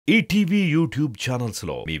ETV YouTube channels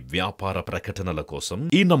లో మీ వ్యాపార ప్రకటనల కోసం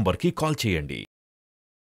ఈ నంబర్కి కాల్ చేయండి.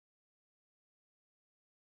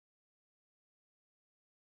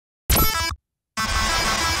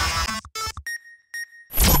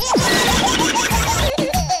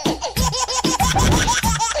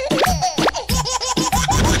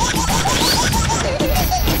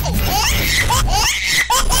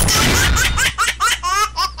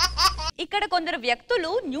 ఇక్కడ కొందరు వ్యక్తులు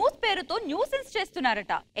న్యూస్ పేరుతో న్యూసెన్స్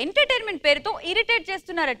చేస్తున్నారట, ఎంటర్టైన్మెంట్ పేరుతో ఇరిటేట్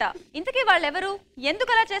చేస్తున్నారట. ఇంతకీ వాళ్ళెవరు,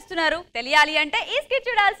 ఎందుకు అలా చేస్తున్నారు తెలియాలి అంటే ఈ స్కిట్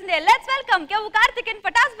చూడాల్సిందే. Let's welcome Kevvu Karthik and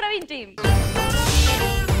Pataas Praveen team.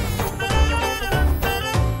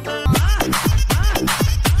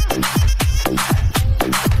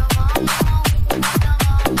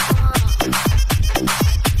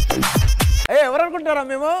 ఎవరు అనుకుంటారా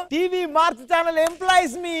మేము టీవీ మార్చ్ ఛానల్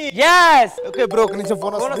ఎంప్లాయీస్ మీ. yes ఓకే బ్రో ఒక నిమిషం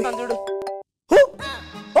ఫోన్ వస్తుంది చూడు.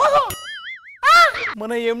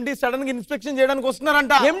 మన ఎండి సడన్ గా ఇన్స్పెక్షన్ చేయడానికి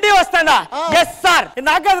వస్తున్నారంట. ఎండి వస్తాడా? yes sir.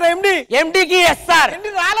 నాకు కాదురా ఎండి. ఎండి కి yes sir.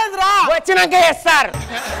 ఎండి రాలేదురా. వచ్చినాక yes sir.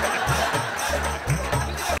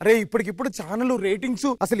 అరే ఇప్పటికిప్పుడు ఛానల్ రేటింగ్స్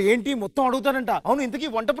అసలు ఏంటి మొత్తం అడుగుతారంట. అవును ఇంతకీ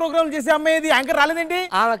వంట ప్రోగ్రామ్ చేసే అమ్మాయి యాంకర్ రాలేదేంటి?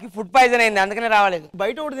 ఆమెకి ఫుడ్ పాయిజన్ అయింది, అందుకనే రాలేదు.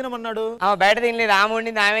 బయట ఒకటి తినమన్నాడు. ఆమె బయట తినలేదు, ఆమె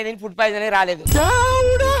వండింది ఆమె తిని ఫుడ్ పాయిజన్ అయి రాలేదు.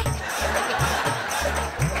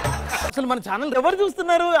 అసలు మన ఛానల్ ఎవరు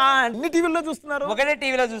చూస్తున్నారు? అన్ని టీవీల్లో చూస్తున్నారు. ఒకటే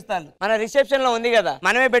టీవీలో చూస్తాను. మన రిసెప్షన్ లో ఉంది కదా,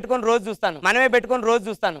 మనమే పెట్టుకొని రోజు చూస్తాను.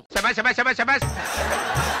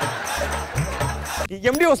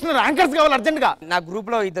 ఎండి వస్తున్నారు, యాంకర్స్ కావాలి అర్జెంట్ గా. నా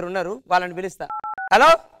గ్రూప్ లో ఇద్దరు ఉన్నారు, వాళ్ళని పిలుస్తా. హలో,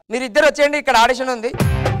 మీరు ఇద్దరు వచ్చేయండి, ఇక్కడ ఆడిషన్ ఉంది.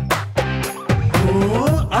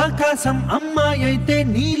 ఆకాశం అమ్మాయి అయితే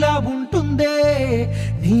నీలా ఉంటుందే.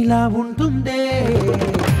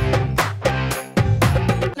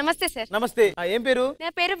 నమస్తే సార్. నమస్తే. ఏం పేరు? నా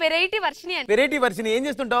పేరు వెరైటీ వర్షిని అండి. వెరైటీ వర్షిని. ఏం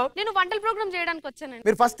చేస్తుంటావు? నేను వంటల ప్రోగ్రామ్ చేయడానికి వచ్చానండి.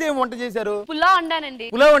 మీరు ఫస్ట్ ఏం వంట చేశారు? పులావ్ వండానండి.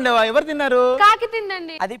 పులావ్ వండావా? ఎవరు తిన్నారు? కాకి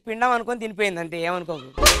తిందండి. అది పిండం అనుకొని తినిపోయింది అంటే ఏమనుకోకు.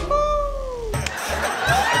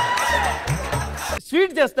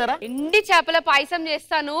 స్వీట్ చేస్తారా? ఎండి చేపల పాయసం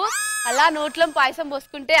చేస్తాను. అలా నోట్లో పాయసం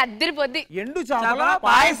పోసుకుంటే అద్దిరిపోద్ది. ఎండు చేపల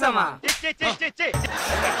పాయసమా?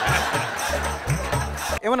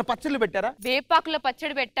 ఏమన్నా పచ్చళ్ళు పెట్టారా? వేపాకుల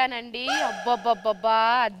పచ్చడి పెట్టానండి. అబ్బబ్బబ్బబ్బా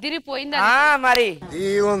అద్దిరిపోయింది. మరి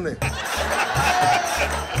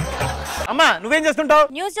అమ్మా నువ్వేం చేస్తుంటావు?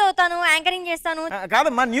 న్యూస్ చదువుతాను, యాంకరింగ్ చేస్తాను.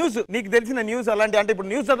 కాదమ్మా న్యూస్, నీకు తెలిసిన న్యూస్ అలాంటి. అంటే ఇప్పుడు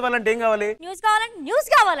న్యూస్ చదవాలంటే ఏం కావాలి? న్యూస్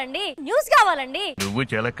కావాలండి. నువ్వు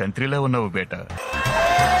చాలా కంట్రీలో ఉన్నావు బేటా.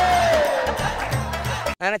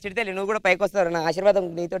 నాన్న చిడితేలి, నువ్వు కూడా పైకి వస్తారు, నా ఆశీర్వాదం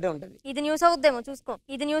నీతోటే ఉంటది. ఇది న్యూస్ అవుద్దేమో చూసుకో.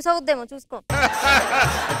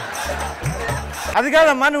 అది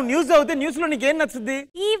కాదమ్మా, నువ్వు న్యూస్ చదివితే న్యూస్ లో నీకేం నచ్చుద్ది?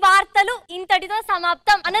 ఈ వార్తలు ఇంతటితో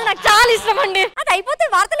సమాప్తం అనేది నాకు చాలా ఇష్టం అండి. అది అయిపోతే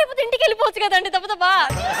వార్తలు అయిపోతే ఇంటికి వెళ్ళిపోవచ్చు కదండి తప్ప.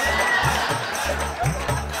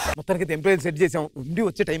 మొత్తానికి ఎంప్లాయీలు సెట్ చేసాం. ఎండి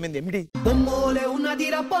వచ్చే టైం అయింది. ఎండి బొమ్మోలే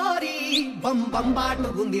ఉన్నదిరా పోరి,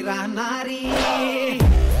 బంబాటుగుందిరా నారి.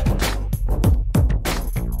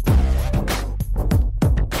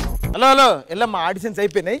 హలో ఎల్లమ్మా, ఆడిషన్స్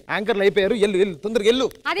అయిపోయినాయి, యాంకర్లు అయిపోయారు. ఎల్లు తొందరగా ఎల్లు.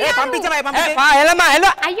 పంపించరా?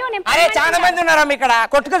 అరే చాలా మంది ఉన్నారా ఇక్కడ,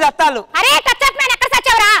 కొట్టుకు చెప్తాను.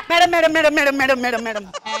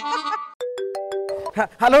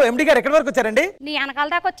 హలో ఎండి గారు, ఎక్కడి వరకు వచ్చారండి? నీ వెనకాల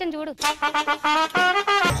దాకా వచ్చాను చూడు.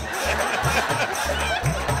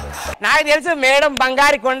 నాకు తెలుసు మేడం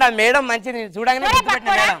బంగారి కొండ, మేడం మంచిది చూడగానే.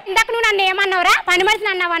 ఇందాక నువ్వు నన్ను ఏమన్నావురా? పని మనిషిని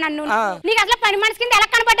అన్నావా నన్ను? నీకు అసలు పని మనిషి కింద ఎలా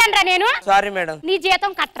కనపడ్డాను రా నేను? Sorry madam. నీ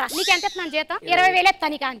జీతం కట్టరా. నీకు ఎంత ఇస్తున్నాను జీతం? 20,000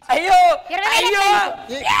 ఎత్తాను. అయ్యో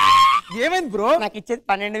ఏమైంది బ్రో? నాకు ఇచ్చేది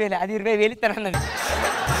 12,000, అది 20,000 ఇస్తానన్నది.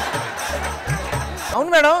 అవును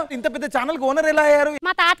మేడం, ఇంత పెద్ద ఛానల్ కి ఓనర్ ఎలా అయ్యారు?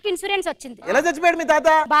 మా తాతకి ఇన్సూరెన్స్ వచ్చింది. ఎలా చచ్చిపోయాడు మీ తాత?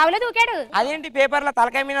 బావులో దూకాడు. అదేంటి పేపర్ లో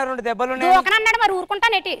తలకాయ మీద 2 దెబ్బలు ఉన్నాయి. దూకనన్నాడు, మరి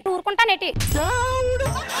ఊరుకుంటానేటి.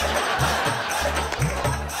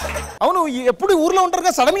 అవును, ఎప్పుడు ఊర్లో ఉంటారు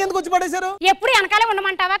కదా, సడన్ గా ఎందుకు వచ్చి పడేశారు? ఎప్పుడు వెనకాలే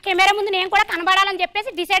ఉండమంటావా? కెమెరా ముందు నేను కూడా కనబడాలని చెప్పేసి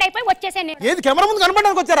డిసైడ్ అయిపోయి వచ్చేసాను. ఏది కెమెరా ముందు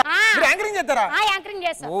కనబడడానికి వచ్చారా? మీరు యాంకరింగ్ చేస్తారా? యాంకరింగ్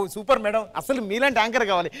చేస్తా. ఓ సూపర్ మేడం, అసలు మీలాంటి యాంకర్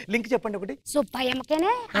కావాలి. లింక్ చెప్పండి ఒకటి.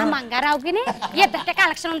 సుబ్బయ్యమ్మకేనే ఆ మంగారావుకినే ఇద్దరికే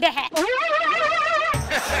కలెక్షన్ ఉంది.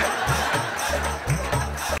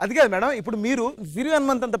 అది కాదు మేడం, ఇప్పుడు మీరు 0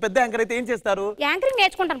 మంత్ అంత పెద్ద యాంకర్ అయితే ఏం చేస్తారు? యాంకరింగ్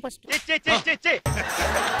నేర్చుకుంటాను ఫస్ట్.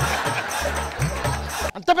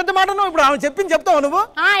 అంత పెద్ద మాట ఇప్పుడు ఆమె చెప్పింది చెప్తావు నువ్వు?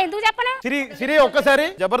 ఎందుకు చెప్పను? సిరి ఒక్కసారి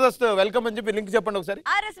జబర్దస్త్ వెల్కమ్ అని చెప్పి లింక్ చెప్పండి ఒకసారి.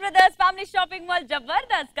 RS brothers family shopping mall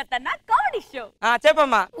Jabardasth ఖతర్నాక్ కామెడీ షో.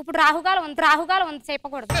 చెప్పమ్మా. ఇప్పుడు రాహుగాలు ఉంది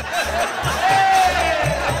చెప్పకూడదు.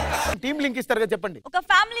 టీమ్ లింక్ ఇస్తారు కదా, చెప్పండి. ఒక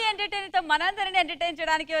ఫ్యామిలీ ఎంటర్టైనర్ తో మనందరిని ఎంటర్టైన్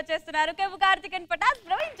చేయడానికి వచ్చేస్తున్నారు కెవ్వు Karthik and Pataas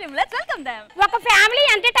Praveen team. Let's welcome them. ఒక ఫ్యామిలీ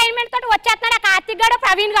ఎంటర్టైన్మెంట్ తోటి వచ్చేస్తున్నాడు కార్తిక్ గాడు,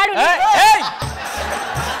 ప్రవీణ్ గాడు.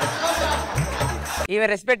 ఇవి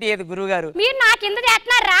రెస్పెక్ట్ ఇయ్యదు గురువు గారు. మీరు నా కింద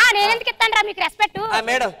చేస్తున్నారా, నేను ఎందుకు ఇస్తాను మీకు రెస్పెక్ట్?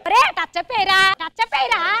 మేడం టచ్ చెప్పేరా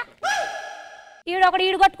ఈడొకడు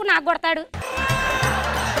ఈడు కొట్టుకుని నాకు కొడతాడు.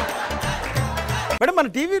 మేడం మన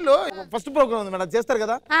టీవీలో ఫస్ట్ ప్రోగ్రామ్ ఉంది మేడం, చేస్తారు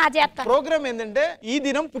కదా? చేస్తాను. ప్రోగ్రామ్ ఏంటంటే ఈ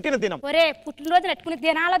దినం పుట్టిన దినం. ఒరే పుట్టినరోజు నెట్టుకుని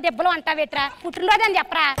దినాల దెబ్బలు అంటావేట్రా, పుట్టినరోజు అని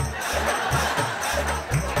చెప్పరా.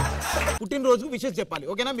 పుట్టినరోజు విషయం చెప్పాలి,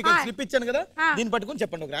 ఓకేనా? మీకు స్లిప్ ఇచ్చాను కదా, దీన్ని పట్టుకొని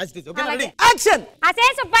చెప్పండి. ఓకేనా? యాక్షన్. అసే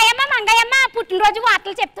సుబ్బయ్యమ్మ మంగయ్యమ్మ పుట్టినరోజు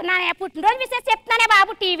వార్తలు చెప్తున్నానే, పుట్టినరోజు విశేషం చెప్తున్నానే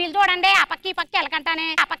బాబు. టీవీలు చూడండి, ఆ పక్కి పక్కి ఎలకంటానే.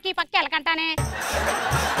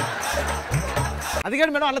 అది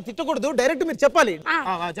కాదు మేడం, అలా తిట్టకూడదు, డైరెక్ట్ మీరు చెప్పాలి.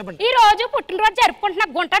 చెప్పండి. ఈ రోజు పుట్టినరోజు జరుపుకుంటున్న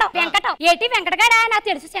గుంటడు వెంకటం. ఏటి వెంకటగాడా నాకు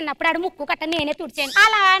తెలుసు, చిన్నప్పుడు ఆడు ముక్కు కట్ట నేనే తుడిచాను.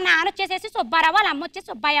 అలా నాన్న వచ్చేసేసి సుబ్బారావు, వాళ్ళ అమ్మ వచ్చేసి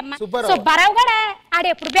సుబ్బయ్యమ్మ. సుబ్బారావు కూడా ఆడు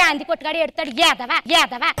ఎప్పుడు బ్యాంది కొట్టుగాడు ఎడతాడు.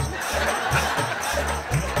 యాదవా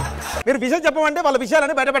మీరు విషయం చెప్పమంటే వాళ్ళ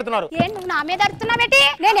విషయాలని బయట పెడుతున్నారు. నువ్వు నా మీద అడుగుతున్నావేటి?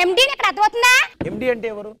 నేను ఎండి ఇక్కడ అర్థమవుతుందా? ఎండి అంటే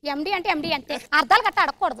ఎవరు? ఎండి అంటే ఎండి అంతే, అర్థాలు గట్ట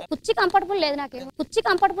అడగకూడదు. కుర్చీ కంఫర్టబుల్ లేదు నాకేమో.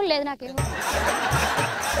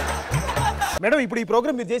 మేడం ఇప్పుడు ఈ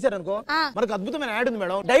ప్రోగ్రామ్ మీరు చేశారనుకో, మనకు అద్భుతమైన యాడ్ ఉంది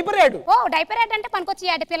madam, diaper add. Diaper add అంటే పనికొచ్చి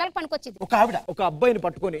యాడ్, పిల్లలకు పనికొచ్చింది. ఒక ఆవిడ ఒక అబ్బాయిని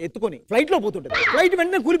పట్టుకొని ఎత్తుకొని ఫ్లైట్ లో పోతుంటది. ఫ్లైట్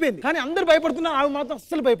వెంటనే కూలిపోయింది, కానీ అందరు భయపడుతున్నారు, ఆవిడ మాత్రం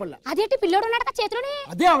అస్సలు భయపడలా. అదేంటి పిల్లోడు ఉన్నాడు చేతిలోనే,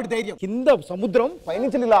 అదే ఆవిడ ధైర్యం. కింద సముద్రం,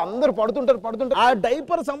 పైనుంచి ఇలా అందరు పడుతుంటారు. ఆ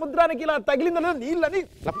డైపర్ సముద్రానికి ఇలా తగిలిందో నీళ్ళని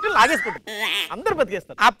లాగేసుకుంటారు, అందరు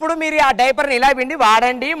బతికేస్తారు. అప్పుడు మీరు ఆ డైపర్ ఇలా పిండి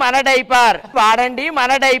వాడండి మన డైపర్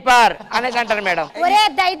అనేసి అంటారు మేడం. ఒరే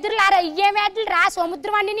దైద్రులారా, ఇయ్యేమేట్లు రా,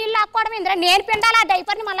 సముద్రం అన్ని నీళ్ళు లాక్కోవడం ఇంద్ర, నేను పిండాలి ఆ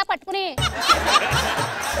డైపర్ ని మళ్ళా పట్టుకుని.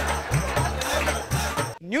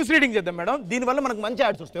 న్యూస్ రీడింగ్ చేద్దాం మేడం, దీని వల్ల మనకు మంచి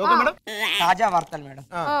యాడ్స్ వస్తాయి. Okay madam? తాజా వార్తలు మేడం.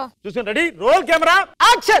 చూసాను, రెడీ, రోల్ కెమెరా,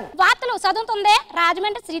 యాక్షన్. వార్తలు చదువుతుందే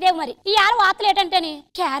రాజమండ్రి శ్రీదేవి. మరి ఈ ఆరు వార్తలు ఏంటంటే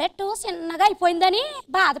క్యారెట్ చిన్నగా అయిపోయిందని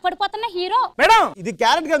బాధపడిపోతున్న హీరో. మేడం ఇది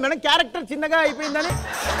క్యారెట్ కాదు మేడం, క్యారెక్టర్ చిన్నగా అయిపోయిందని.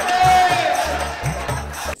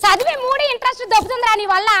 చదివి మూడి ఇంట్రెస్ట్ దొబ్బుతుందిరా నీ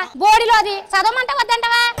వల్ల. బోడిలో అది చదవమంటే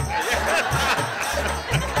వద్దంటవా?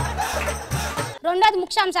 రెండోది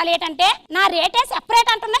ముఖ్యాంశాలు ఏంటంటే నా రేటే సెపరేట్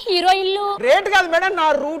అంటున్న హీరోయిన్లు. రేట్ కాదు మేడం, నా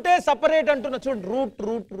రూటే సెపరేట్ అంటున్నా. చూడు,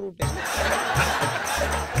 రూట్.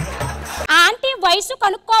 ఆంటీ వయసు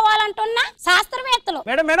కనుక్కోవాలంటున్న శాస్త్రవేత్తలు.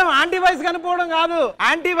 మేడం ఆంటీ వయసు కనుక్కోవడం కాదు,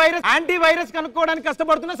 యాంటీ వైరస్ కనుక్కోవడానికి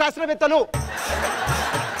కష్టపడుతున్న శాస్త్రవేత్తలు.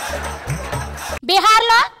 బీహార్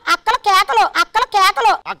లో అక్కల కేకలు.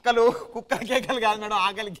 అక్కలు కుక్కల కేకలు కాదు మేడం,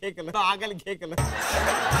 ఆకలి కేకలు.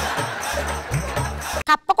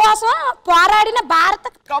 కప్ప కోసం పోరాడిన భారత్.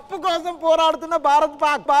 కప్పు కోసం పోరాడుతున్న భారత్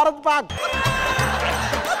పాక్.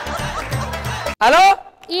 హలో,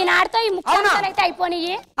 ఈనాడుతో ఈ ముఖ్యాంశాలు అయితే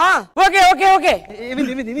అయిపోయినాయి. ఓకే.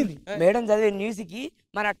 మేడం చదివే న్యూస్ కి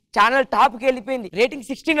మన ఛానల్ టాప్ కి వెళ్ళిపోయింది, రేటింగ్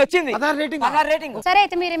 16 వచ్చింది. రేటింగ్. సరే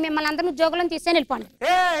అయితే మీరు మిమ్మల్ని అందరూ ఉద్యోగులను తీసుకొని వెళ్ళిపోండి.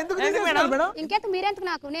 ఇంకెంత మీరెందుకు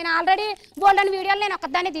నాకు, నేను ఆల్రెడీ బోల్డన్ వీడియోలు నేను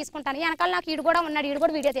ఒక్కదాన్ని తీసుకుంటాను. వెనకాల నాకు ఈడు కూడా ఉన్నాడు, ఈడు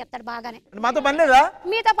కూడా వీడియో తీస్తాడు బాగానే. మాతో పని లేదా?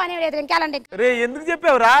 మీతో పని లేదు, ఇంకెళ్ళండి. ఎందుకు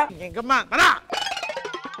చెప్పావురా?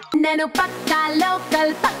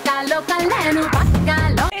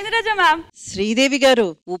 శ్రీదేవి గారు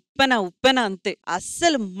ఉప్పెన అంతే,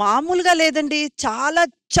 అస్సలు మామూలుగా లేదండి.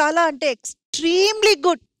 చాలా అంటే extremely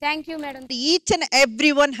good. Thank you madam. Each and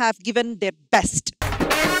everyone have given their best.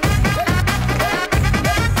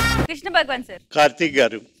 Krishna Bhagavan sir. Karthik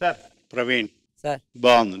గారు సార్. ప్రవీణ్ సార్,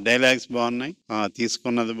 బాగుంది, డైలాగ్స్ బాగున్నాయి,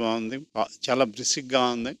 తీసుకున్నది బాగుంది, చాలా బ్రిసిక్ గా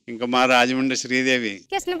ఉంది. ఇంకా మా రాజమండ్రి శ్రీదేవి.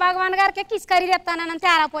 కృష్ణ భగవాన్ గారికి కిస్ కర్రీ తెస్తాను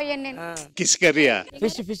తేరా పోయాను నేను. కిస్ కర్రీయా?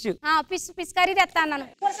 ఫిష్ కర్రీ తెస్తాను.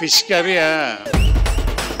 ఫిష్ కర్రీయా?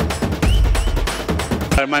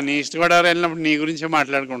 మన ఈస్ట్ గోదావరి వెళ్ళినప్పుడు నీ గురించే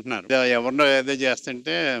మాట్లాడుకుంటున్నారు. ఎవరినో ఏదో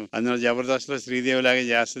చేస్తుంటే అందులో జబర్దస్త్ లో శ్రీదేవి లాగా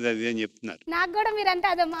చేస్తుంది అది అని చెప్తున్నారు. నాకు కూడా మీరంటే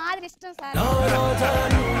అదో మాదిరి ఇష్టం సార్.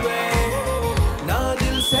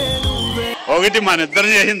 ఒకటి మన ఇద్దరు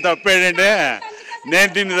చేసిన తప్పు ఏంటంటే నేను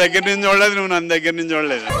దీని దగ్గర నుంచి చూడలేదు, నువ్వు నన్ను దగ్గర నుంచి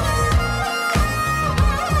చూడలేదు.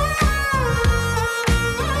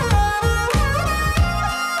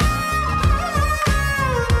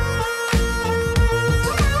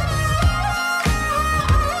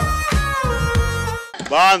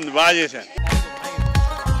 బాగుంది, బాగా చేశాను.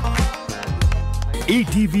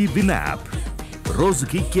 ఈటీవీ విన్ యాప్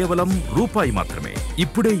రోజుకి కేవలం రూపాయి మాత్రమే.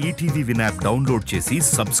 ఇప్పుడే ఈటీవీ విన్ యాప్ డౌన్లోడ్ చేసి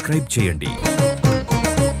సబ్స్క్రైబ్ చేయండి.